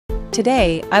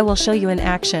Today, I will show you an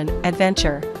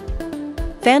action-adventure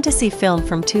fantasy film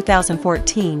from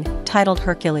 2014, titled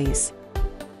Hercules.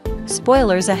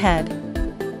 Spoilers ahead.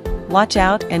 Watch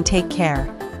out and take care.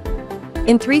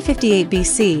 In 358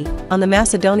 BC, on the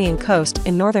Macedonian coast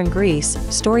in northern Greece,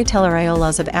 storyteller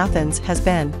Iolaus of Athens has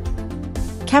been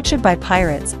captured by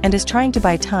pirates and is trying to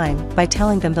buy time by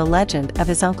telling them the legend of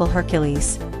his uncle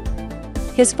Hercules.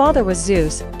 His father was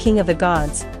Zeus, king of the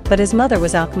gods, but his mother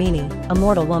was Alcmene, a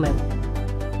mortal woman.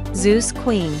 Zeus'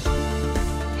 queen.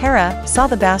 Hera saw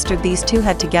the bastard these two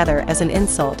had together as an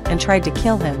insult and tried to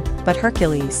kill him, but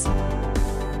Hercules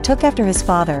took after his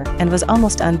father and was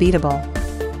almost unbeatable.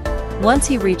 Once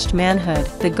he reached manhood,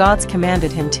 the gods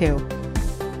commanded him to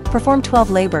perform 12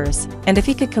 labors, and if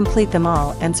he could complete them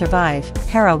all and survive,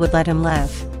 Hera would let him live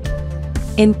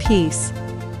in peace.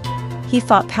 He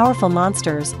fought powerful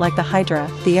monsters like the Hydra,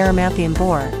 the Erymanthian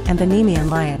boar, and the Nemean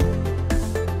lion,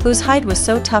 whose hide was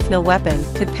so tough no weapon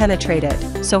could penetrate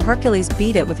it, so Hercules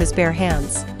beat it with his bare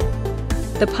hands.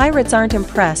 The pirates aren't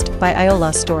impressed by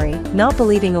Iolaus' story, not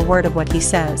believing a word of what he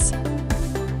says.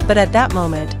 But at that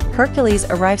moment, Hercules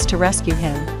arrives to rescue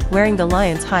him, wearing the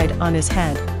lion's hide on his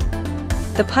head.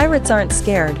 The pirates aren't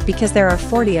scared because there are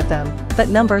 40 of them, but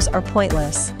numbers are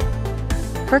pointless.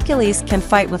 Hercules can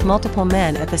fight with multiple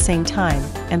men at the same time,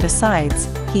 and besides,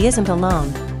 he isn't alone.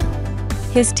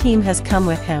 His team has come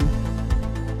with him.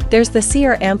 There's the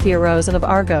seer Amphiaraos of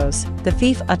Argos, the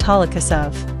thief Autolycus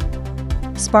of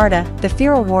Sparta, the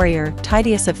feral warrior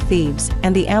Tydeus of Thebes,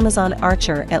 and the Amazon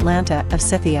archer Atalanta of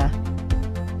Scythia.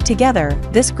 Together,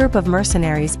 this group of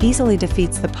mercenaries easily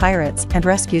defeats the pirates and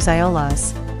rescues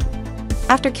Iolaus.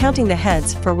 After counting the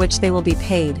heads for which they will be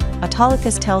paid,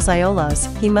 Autolycus tells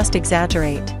Iolaus he must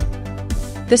exaggerate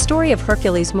the story of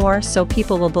Hercules more so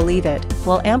people will believe it,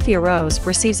 while Amphiaraos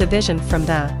receives a vision from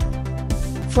the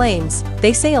flames.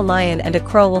 They say a lion and a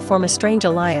crow will form a strange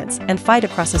alliance and fight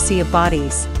across a sea of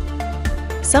bodies.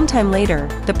 Sometime later,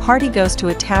 the party goes to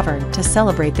a tavern to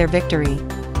celebrate their victory.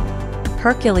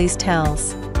 Hercules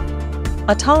tells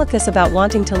Autolycus about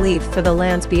wanting to leave for the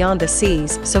lands beyond the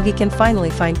seas so he can finally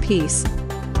find peace,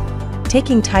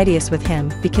 taking Tydeus with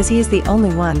him because he is the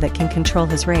only one that can control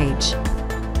his rage.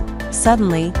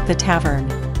 Suddenly, the tavern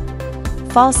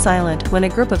falls silent when a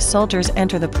group of soldiers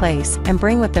enter the place and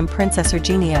bring with them Princess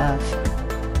Erginia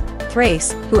of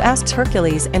Thrace, who asks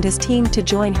Hercules and his team to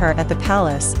join her at the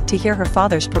palace to hear her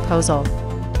father's proposal,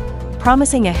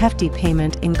 promising a hefty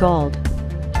payment in gold.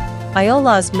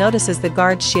 Iolaus notices the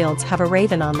guard shields have a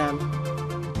raven on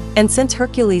them. And since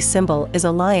Hercules' symbol is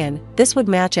a lion, this would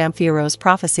match Amphiaraos'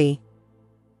 prophecy.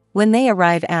 When they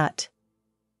arrive at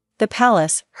the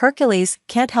palace, Hercules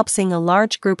can't help seeing a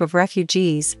large group of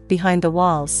refugees behind the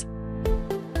walls.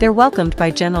 They're welcomed by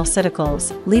General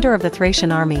Siticles, leader of the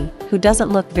Thracian army, who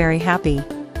doesn't look very happy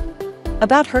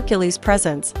about Hercules'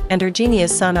 presence, and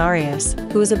Erginia's son Arius,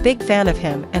 who is a big fan of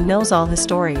him and knows all his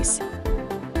stories.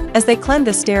 As they climb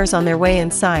the stairs on their way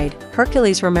inside,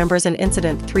 Hercules remembers an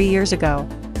incident 3 years ago,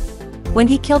 when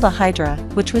he killed a Hydra,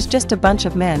 which was just a bunch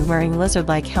of men wearing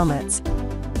lizard-like helmets,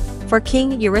 for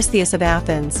King Eurystheus of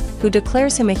Athens, who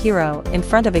declares him a hero in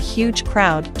front of a huge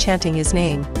crowd chanting his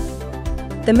name.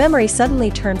 The memory suddenly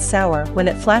turns sour when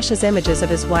it flashes images of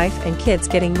his wife and kids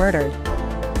getting murdered,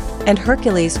 and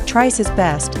Hercules tries his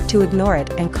best to ignore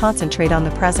it and concentrate on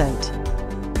the present.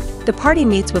 The party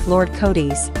meets with Lord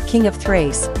Codes, king of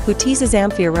Thrace, who teases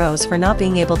Amphiaraos for not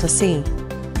being able to see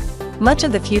much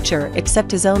of the future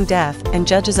except his own death and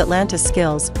judges Atalanta's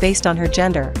skills based on her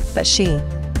gender, but she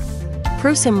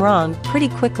proves him wrong pretty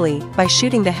quickly by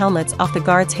shooting the helmets off the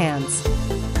guards' hands.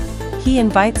 He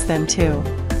invites them to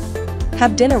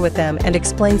have dinner with them and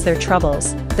explains their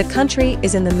troubles. The country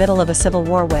is in the middle of a civil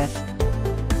war with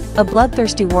a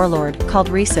bloodthirsty warlord called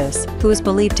Rhesus, who is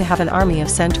believed to have an army of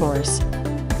centaurs.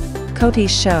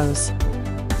 Codes shows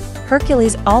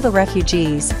Hercules all the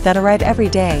refugees that arrive every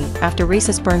day after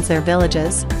Rhesus burns their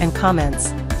villages, and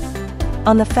comments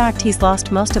on the fact he's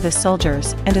lost most of his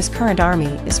soldiers and his current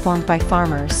army is formed by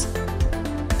farmers.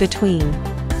 Between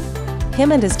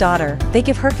him and his daughter, they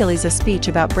give Hercules a speech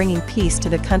about bringing peace to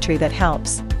the country that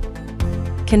helps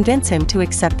convince him to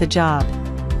accept the job.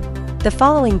 The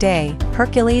following day,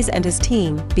 Hercules and his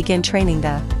team begin training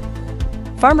the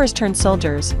farmers turned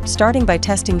soldiers, starting by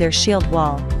testing their shield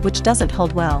wall, which doesn't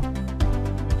hold well.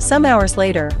 Some hours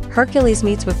later, Hercules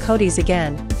meets with Codes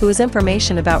again, who has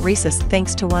information about Rhesus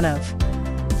thanks to one of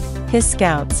his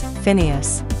scouts,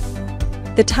 Phineus.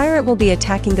 The tyrant will be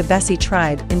attacking the Bessi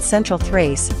tribe in central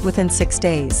Thrace within 6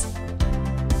 days.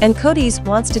 And Codes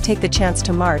wants to take the chance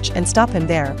to march and stop him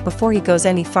there before he goes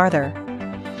any farther.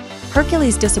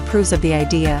 Hercules disapproves of the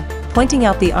idea, pointing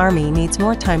out the army needs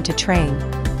more time to train.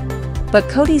 But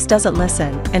Hercules doesn't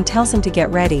listen and tells him to get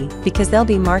ready because they'll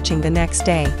be marching the next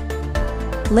day.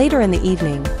 Later in the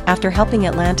evening, after helping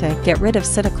Atlanta get rid of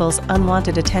Cydicle's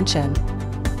unwanted attention,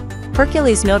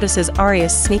 Hercules notices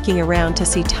Arius sneaking around to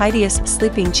see Tydeus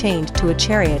sleeping chained to a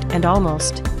chariot and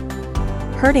almost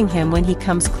hurting him when he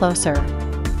comes closer.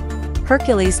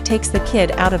 Hercules takes the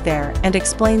kid out of there and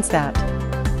explains that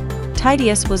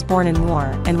Tydeus was born in war,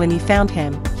 and when he found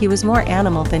him, he was more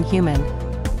animal than human.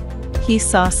 He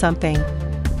saw something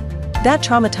that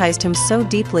traumatized him so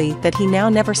deeply that he now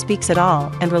never speaks at all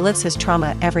and relives his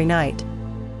trauma every night.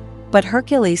 But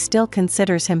Hercules still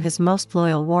considers him his most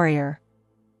loyal warrior.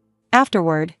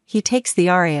 Afterward, he takes the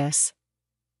Arius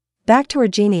back to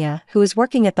Erginia, who is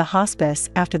working at the hospice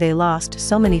after they lost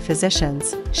so many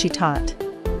physicians. She taught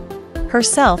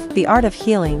herself the art of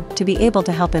healing to be able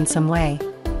to help in some way.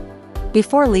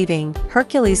 Before leaving,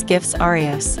 Hercules gifts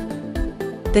Arius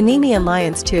the Nemean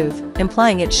lion's tooth,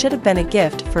 implying it should have been a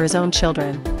gift for his own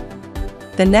children.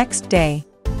 The next day,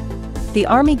 the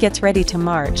army gets ready to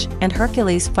march, and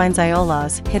Hercules finds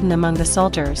Iolaus hidden among the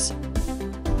soldiers,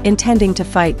 intending to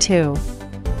fight too.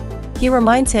 He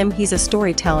reminds him he's a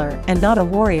storyteller and not a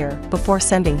warrior before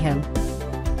sending him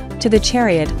to the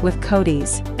chariot with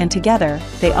Hercules, and together,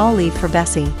 they all leave for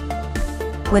Bessie.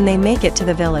 When they make it to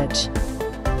the village,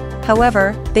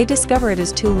 however, they discover it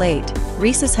is too late.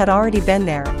 Rhesus had already been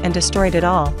there and destroyed it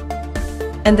all.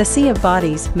 And the sea of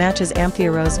bodies matches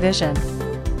Amphieros' vision.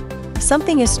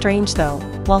 Something is strange though.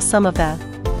 While some of the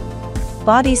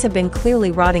bodies have been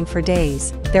clearly rotting for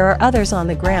days, there are others on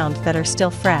the ground that are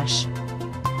still fresh.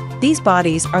 These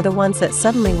bodies are the ones that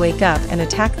suddenly wake up and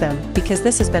attack them because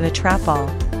this has been a trap all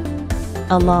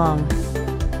along.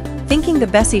 Thinking the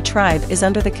Bessie tribe is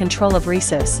under the control of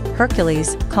Rhesus,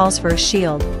 Hercules calls for a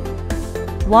shield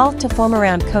wall to form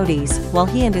around Hercules while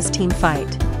he and his team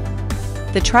fight.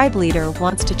 The tribe leader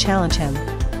wants to challenge him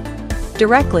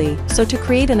directly, so to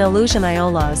create an illusion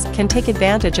Iolaus can take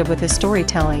advantage of with his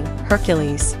storytelling,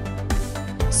 Hercules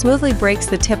smoothly breaks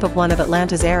the tip of one of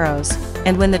Atlanta's arrows,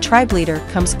 and when the tribe leader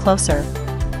comes closer,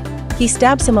 he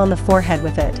stabs him on the forehead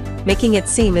with it, making it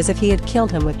seem as if he had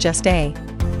killed him with just a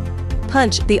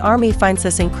punch. The army finds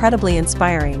this incredibly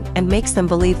inspiring and makes them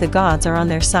believe the gods are on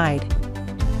their side.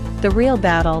 The real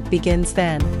battle begins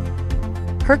then.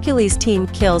 Hercules' team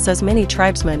kills as many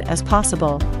tribesmen as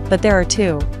possible, but there are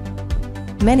too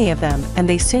many of them, and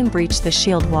they soon breach the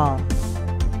shield wall.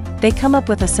 They come up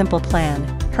with a simple plan.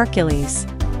 Hercules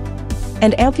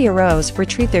and Amphieros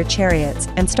retrieve their chariots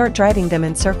and start driving them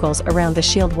in circles around the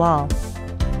shield wall,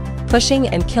 pushing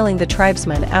and killing the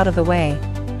tribesmen out of the way.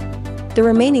 The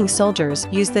remaining soldiers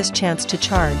use this chance to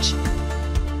charge,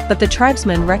 but the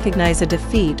tribesmen recognize a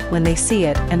defeat when they see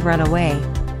it and run away.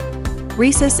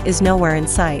 Rhesus is nowhere in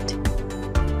sight,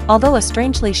 although a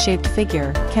strangely shaped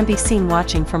figure can be seen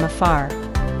watching from afar.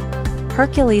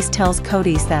 Hercules tells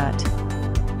Hercules that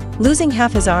losing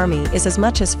half his army is as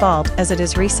much his fault as it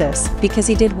is Rhesus, because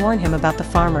he did warn him about the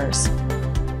farmers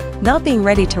not being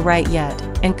ready to write yet,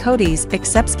 and Hercules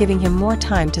accepts giving him more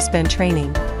time to spend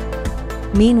training.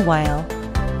 Meanwhile,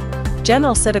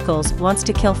 General Cydicles wants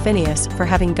to kill Phineus for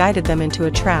having guided them into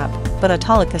a trap, but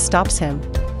Autolycus stops him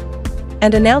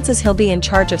and announces he'll be in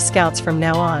charge of scouts from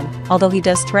now on, although he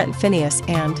does threaten Phineus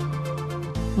and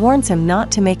warns him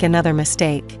not to make another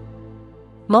mistake.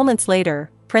 Moments later,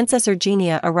 Princess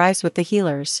Erginia arrives with the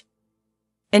healers,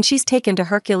 and she's taken to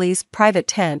Hercules' private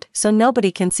tent so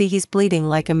nobody can see he's bleeding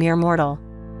like a mere mortal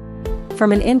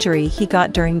from an injury he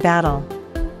got during battle.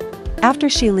 After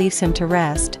she leaves him to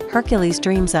rest, Hercules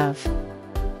dreams of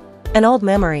an old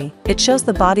memory. It shows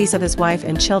the bodies of his wife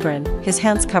and children, his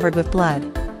hands covered with blood,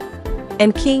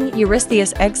 and King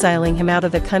Eurystheus exiling him out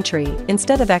of the country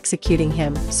instead of executing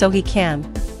him, so he can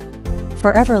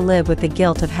forever live with the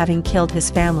guilt of having killed his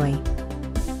family.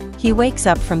 He wakes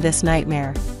up from this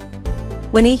nightmare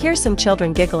when he hears some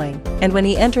children giggling, and when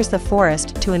he enters the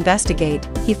forest to investigate,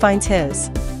 he finds his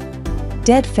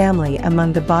dead family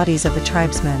among the bodies of the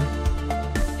tribesmen.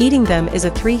 Eating them is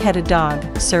a three-headed dog,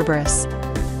 Cerberus.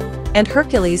 And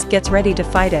Hercules gets ready to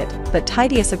fight it, but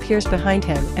Tydeus appears behind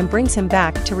him and brings him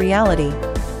back to reality,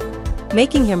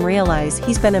 making him realize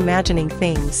he's been imagining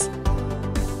things.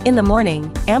 In the morning,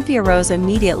 Amphieros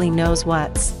immediately knows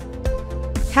what's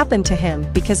happened to him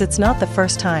because it's not the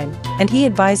first time, and he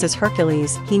advises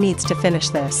Hercules he needs to finish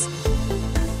this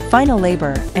final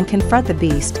labor and confront the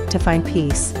beast to find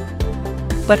peace.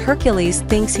 But Hercules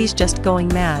thinks he's just going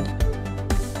mad.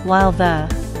 While the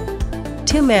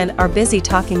two men are busy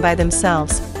talking by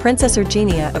themselves, Princess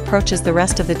Erginia approaches the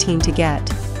rest of the team to get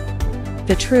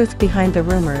the truth behind the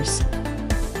rumors.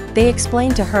 They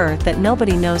explain to her that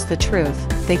nobody knows the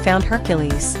truth. They found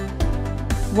Hercules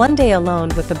one day alone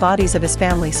with the bodies of his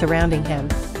family surrounding him,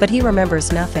 but he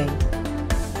remembers nothing.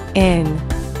 In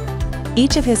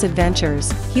each of his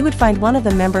adventures, he would find one of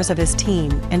the members of his team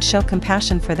and show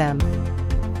compassion for them,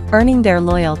 earning their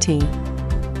loyalty.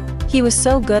 He was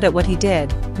so good at what he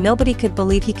did, nobody could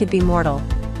believe he could be mortal.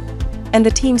 And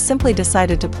the team simply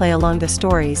decided to play along the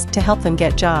stories to help them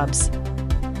get jobs.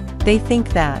 They think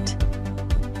that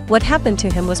what happened to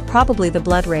him was probably the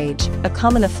blood rage, a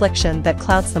common affliction that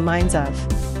clouds the minds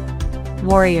of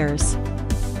warriors.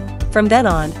 From then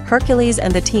on, Hercules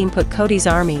and the team put Cody's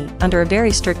army under a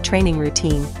very strict training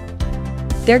routine.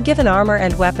 They're given armor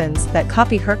and weapons that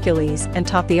copy Hercules and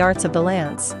taught the arts of the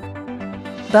lance,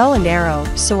 bow and arrow,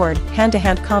 sword,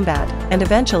 hand-to-hand combat, and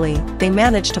eventually, they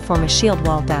manage to form a shield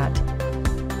wall that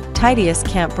Tydeus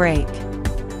can't break.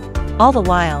 All the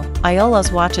while,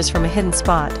 Iolaus watches from a hidden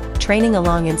spot, training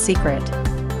along in secret.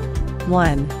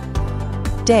 One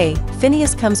day,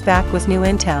 Phineus comes back with new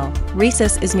intel.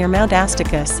 Rhesus is near Mount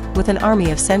Asticus with an army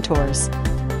of centaurs,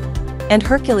 and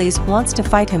Hercules wants to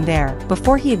fight him there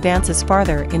before he advances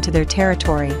farther into their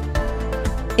territory.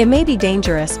 It may be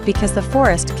dangerous because the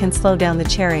forest can slow down the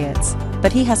chariots,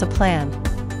 but he has a plan.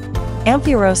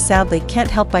 Amphiaraus sadly can't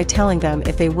help by telling them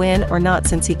if they win or not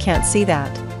since he can't see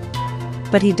that.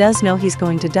 But he does know he's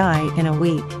going to die in a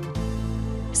week.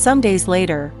 Some days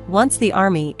later, once the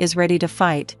army is ready to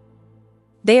fight,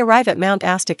 they arrive at Mount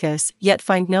Asticus yet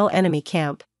find no enemy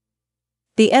camp.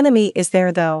 The enemy is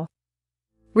there though.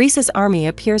 Rhesus' army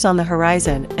appears on the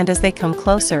horizon, and as they come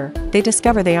closer, they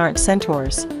discover they aren't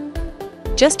centaurs.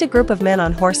 Just a group of men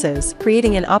on horses,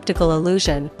 creating an optical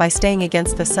illusion by staying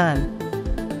against the sun.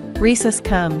 Rhesus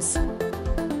comes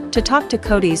to talk to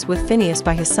Codes with Phineus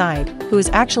by his side, who has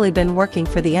actually been working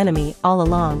for the enemy all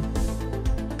along.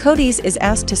 Codes is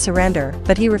asked to surrender,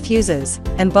 but he refuses,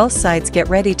 and both sides get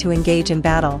ready to engage in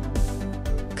battle.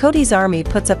 Codes' army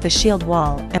puts up the shield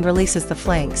wall and releases the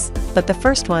flanks, but the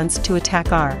first ones to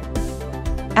attack are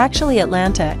actually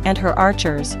Atalanta and her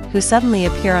archers, who suddenly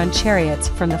appear on chariots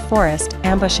from the forest,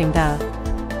 ambushing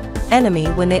the enemy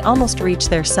when they almost reach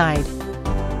their side.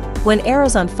 When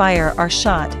arrows on fire are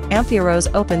shot,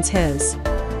 Amphiaraus opens his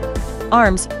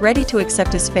arms, ready to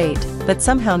accept his fate, but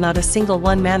somehow not a single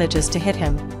one manages to hit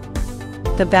him.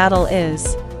 The battle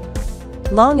is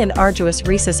long and arduous.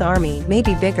 Rhesus' army may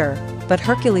be bigger, but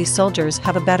Hercules' soldiers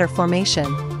have a better formation,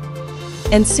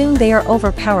 and soon they are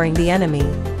overpowering the enemy.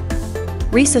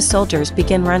 Rhesus' soldiers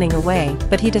begin running away,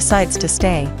 but he decides to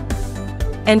stay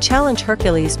and challenge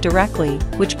Hercules directly,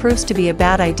 which proves to be a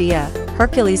bad idea.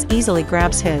 Hercules easily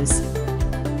grabs his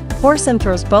horse and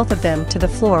throws both of them to the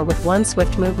floor with one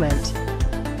swift movement.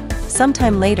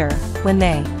 Sometime later, when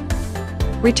they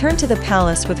return to the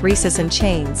palace with Rhesus in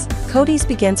chains, Codes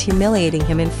begins humiliating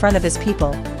him in front of his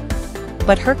people.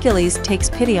 But Hercules takes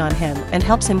pity on him and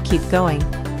helps him keep going.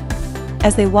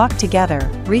 As they walk together,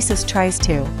 Rhesus tries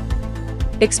to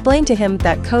explain to him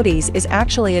that Codes is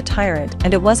actually a tyrant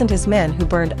and it wasn't his men who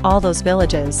burned all those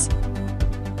villages.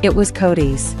 It was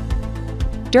Codes.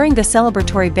 During the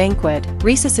celebratory banquet,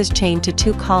 Rhesus is chained to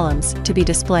 2 columns to be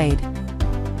displayed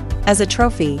as a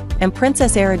trophy, and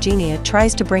Princess Erigenia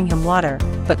tries to bring him water,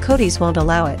 but Codes won't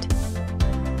allow it.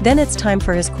 Then it's time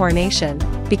for his coronation,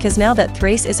 because now that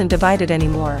Thrace isn't divided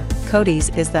anymore, Codes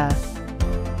is the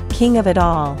king of it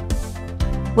all.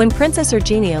 When Princess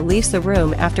Erigenia leaves the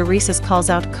room after Rhesus calls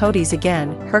out Codes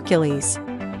again, Hercules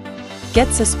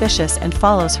gets suspicious and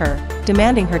follows her,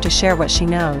 demanding her to share what she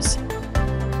knows.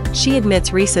 She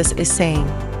admits Rhesus is saying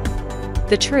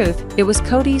the truth. It was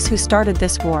Codes who started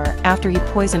this war after he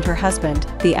poisoned her husband,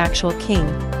 the actual king,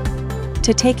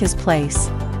 to take his place.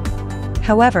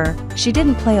 However, she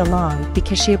didn't play along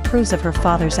because she approves of her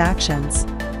father's actions.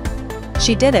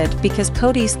 She did it because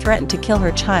Codes threatened to kill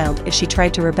her child if she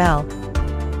tried to rebel.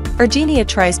 Erigenia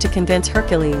tries to convince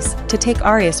Hercules to take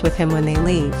Arius with him when they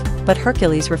leave, but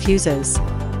Hercules refuses.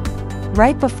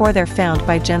 Right before they're found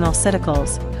by General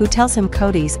Siticles, who tells him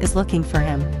Codes is looking for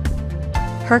him.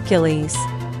 Hercules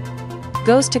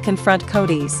goes to confront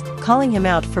Codes, calling him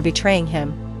out for betraying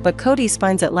him, but Codes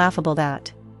finds it laughable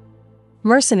that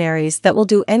mercenaries that will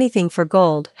do anything for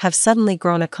gold have suddenly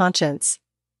grown a conscience.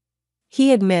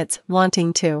 He admits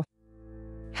wanting to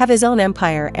have his own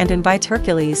empire and invites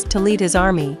Hercules to lead his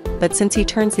army, but since he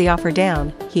turns the offer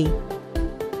down, he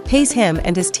pays him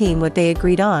and his team what they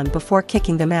agreed on before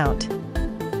kicking them out.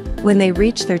 When they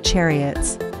reach their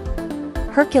chariots,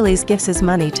 Hercules gives his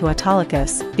money to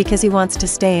Autolycus because he wants to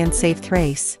stay and save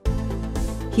Thrace.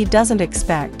 He doesn't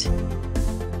expect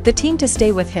the team to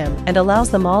stay with him and allows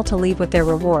them all to leave with their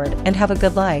reward and have a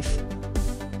good life.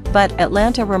 But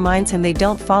Atlanta reminds him they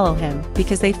don't follow him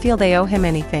because they feel they owe him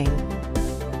anything.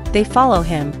 They follow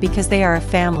him because they are a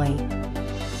family.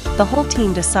 The whole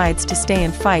team decides to stay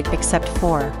and fight except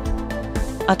for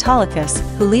Autolycus,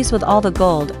 who leaves with all the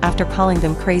gold after calling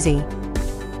them crazy.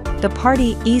 The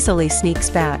party easily sneaks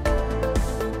back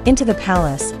into the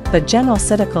palace, but General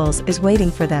Siticles is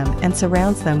waiting for them and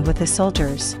surrounds them with his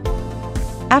soldiers.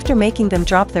 After making them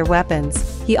drop their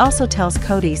weapons, he also tells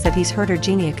Codes that he's heard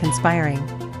Erginia conspiring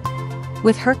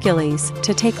with Hercules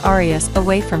to take Arius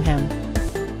away from him.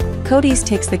 Codes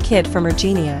takes the kid from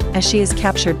Erginia as she is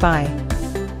captured by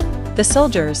the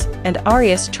soldiers, and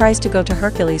Arius tries to go to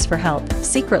Hercules for help,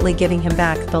 secretly giving him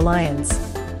back the lion's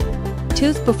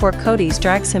tooth before Codes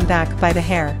drags him back by the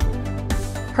hair.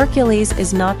 Hercules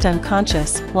is knocked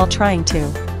unconscious while trying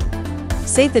to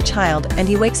save the child, and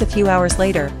he wakes a few hours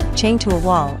later, chained to a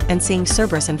wall and seeing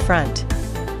Cerberus in front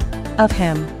of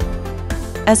him.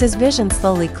 As his vision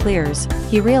slowly clears,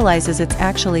 he realizes it's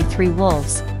actually 3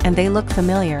 wolves, and they look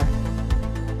familiar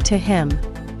to him.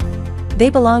 They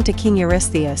belong to King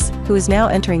Eurystheus, who is now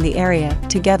entering the area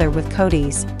together with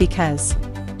Codes because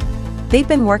they've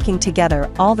been working together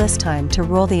all this time to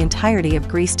rule the entirety of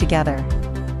Greece together.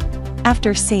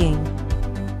 After seeing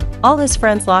all his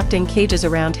friends locked in cages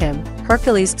around him,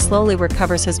 Hercules slowly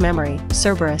recovers his memory.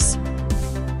 Cerberus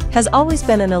has always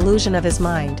been an illusion of his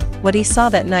mind. What he saw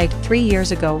that night 3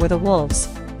 years ago were the wolves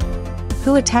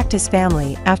who attacked his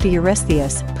family after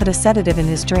Eurystheus put a sedative in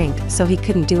his drink so he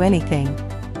couldn't do anything.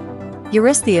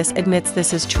 Eurystheus admits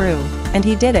this is true, and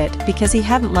he did it because he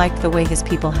hadn't liked the way his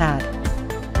people had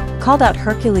called out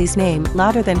Hercules' name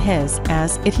louder than his,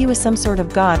 as if he was some sort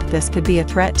of god. This could be a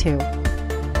threat to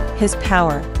his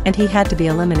power, and he had to be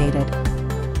eliminated.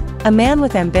 A man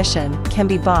with ambition can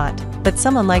be bought, but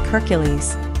someone like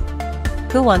Hercules,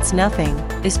 who wants nothing,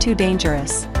 is too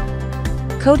dangerous.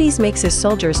 Codes makes his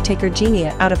soldiers take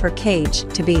Erginia out of her cage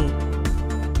to be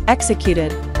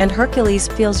executed, and Hercules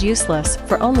feels useless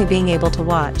for only being able to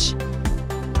watch.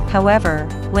 However,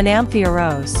 when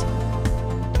Amphiaraos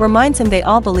reminds him they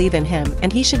all believe in him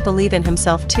and he should believe in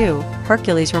himself too,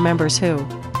 Hercules remembers who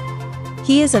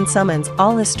he is and summons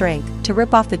all his strength to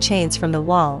rip off the chains from the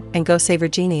wall and go save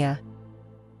Erginia.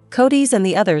 Codes and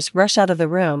the others rush out of the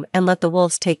room and let the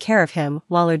wolves take care of him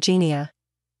while Erginia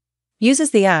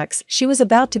uses the axe she was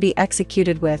about to be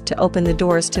executed with to open the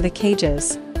doors to the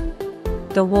cages.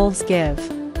 The wolves give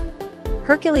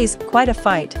Hercules quite a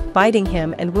fight, biting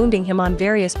him and wounding him on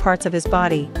various parts of his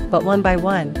body, but one by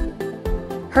one,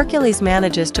 Hercules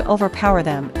manages to overpower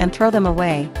them and throw them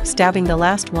away, stabbing the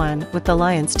last one with the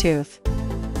lion's tooth.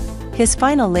 His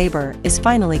final labor is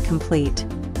finally complete.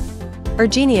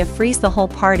 Erginia frees the whole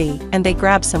party and they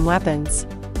grab some weapons.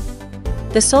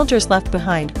 The soldiers left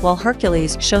behind while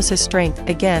Hercules shows his strength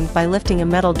again by lifting a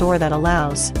metal door that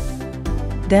allows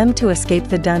them to escape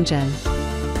the dungeon.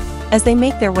 As they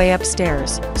make their way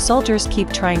upstairs, soldiers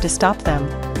keep trying to stop them,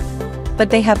 but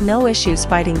they have no issues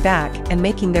fighting back and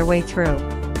making their way through.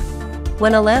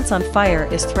 When a lance on fire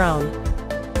is thrown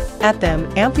at them,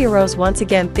 Amphiaraos once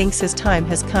again thinks his time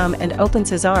has come and opens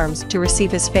his arms to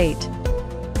receive his fate.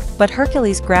 But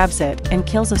Hercules grabs it and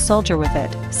kills a soldier with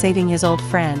it, saving his old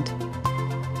friend.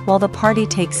 While the party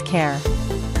takes care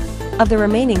of the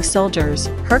remaining soldiers,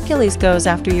 Hercules goes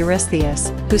after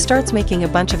Eurystheus, who starts making a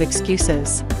bunch of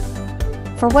excuses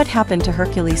for what happened to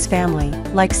Hercules' family,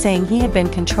 like saying he had been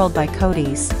controlled by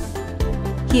Codes.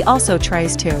 He also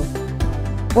tries to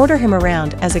order him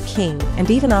around as a king and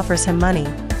even offers him money,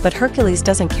 but Hercules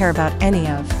doesn't care about any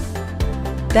of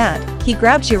that. He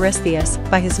grabs Eurystheus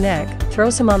by his neck,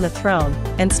 throws him on the throne,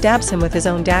 and stabs him with his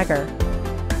own dagger,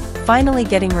 finally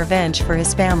getting revenge for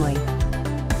his family.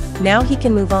 Now he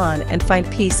can move on and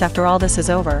find peace after all this is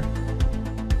over.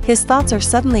 His thoughts are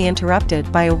suddenly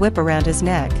interrupted by a whip around his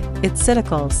neck. It's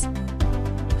Siticles,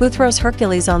 who throws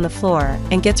Hercules on the floor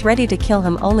and gets ready to kill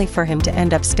him, only for him to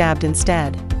end up stabbed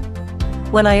instead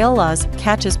when Iolaus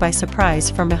catches by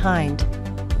surprise from behind.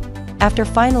 After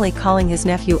finally calling his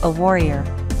nephew a warrior,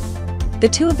 the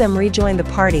two of them rejoin the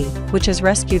party, which has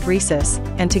rescued Rhesus,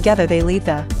 and together they leave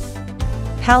the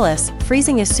palace,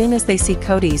 freezing as soon as they see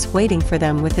Codes waiting for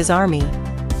them with his army.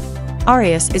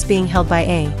 Arius is being held by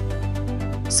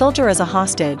a soldier as a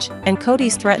hostage, and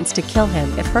Codes threatens to kill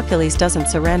him if Hercules doesn't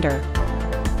surrender.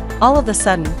 All of a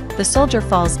sudden, the soldier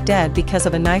falls dead because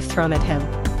of a knife thrown at him.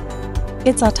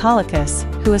 It's Autolycus,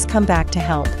 who has come back to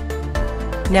help.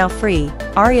 Now free,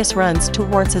 Arius runs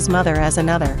towards his mother as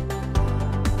another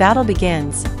battle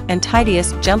begins, and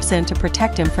Tydeus jumps in to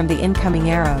protect him from the incoming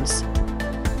arrows.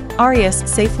 Arius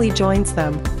safely joins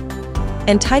them,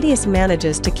 and Tydeus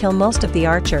manages to kill most of the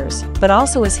archers, but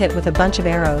also is hit with a bunch of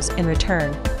arrows in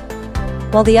return.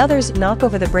 while the others knock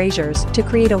over the braziers to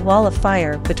create a wall of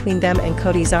fire between them and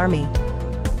Cody's army.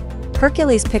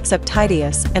 Hercules picks up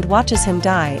Tydeus and watches him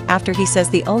die after he says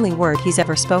the only word he's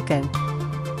ever spoken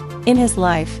in his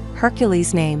life,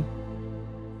 Hercules' name.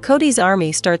 Cody's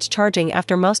army starts charging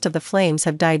after most of the flames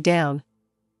have died down.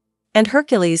 And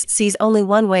Hercules sees only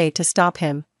one way to stop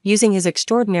him, using his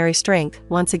extraordinary strength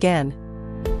once again.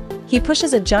 He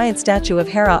pushes a giant statue of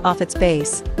Hera off its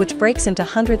base, which breaks into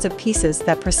hundreds of pieces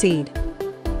that proceed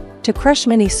to crush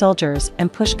many soldiers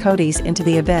and push Cody's into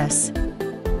the abyss.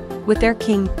 With their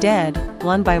king dead,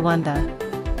 one by one the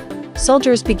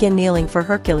soldiers begin kneeling for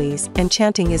Hercules and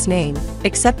chanting his name,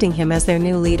 accepting him as their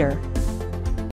new leader.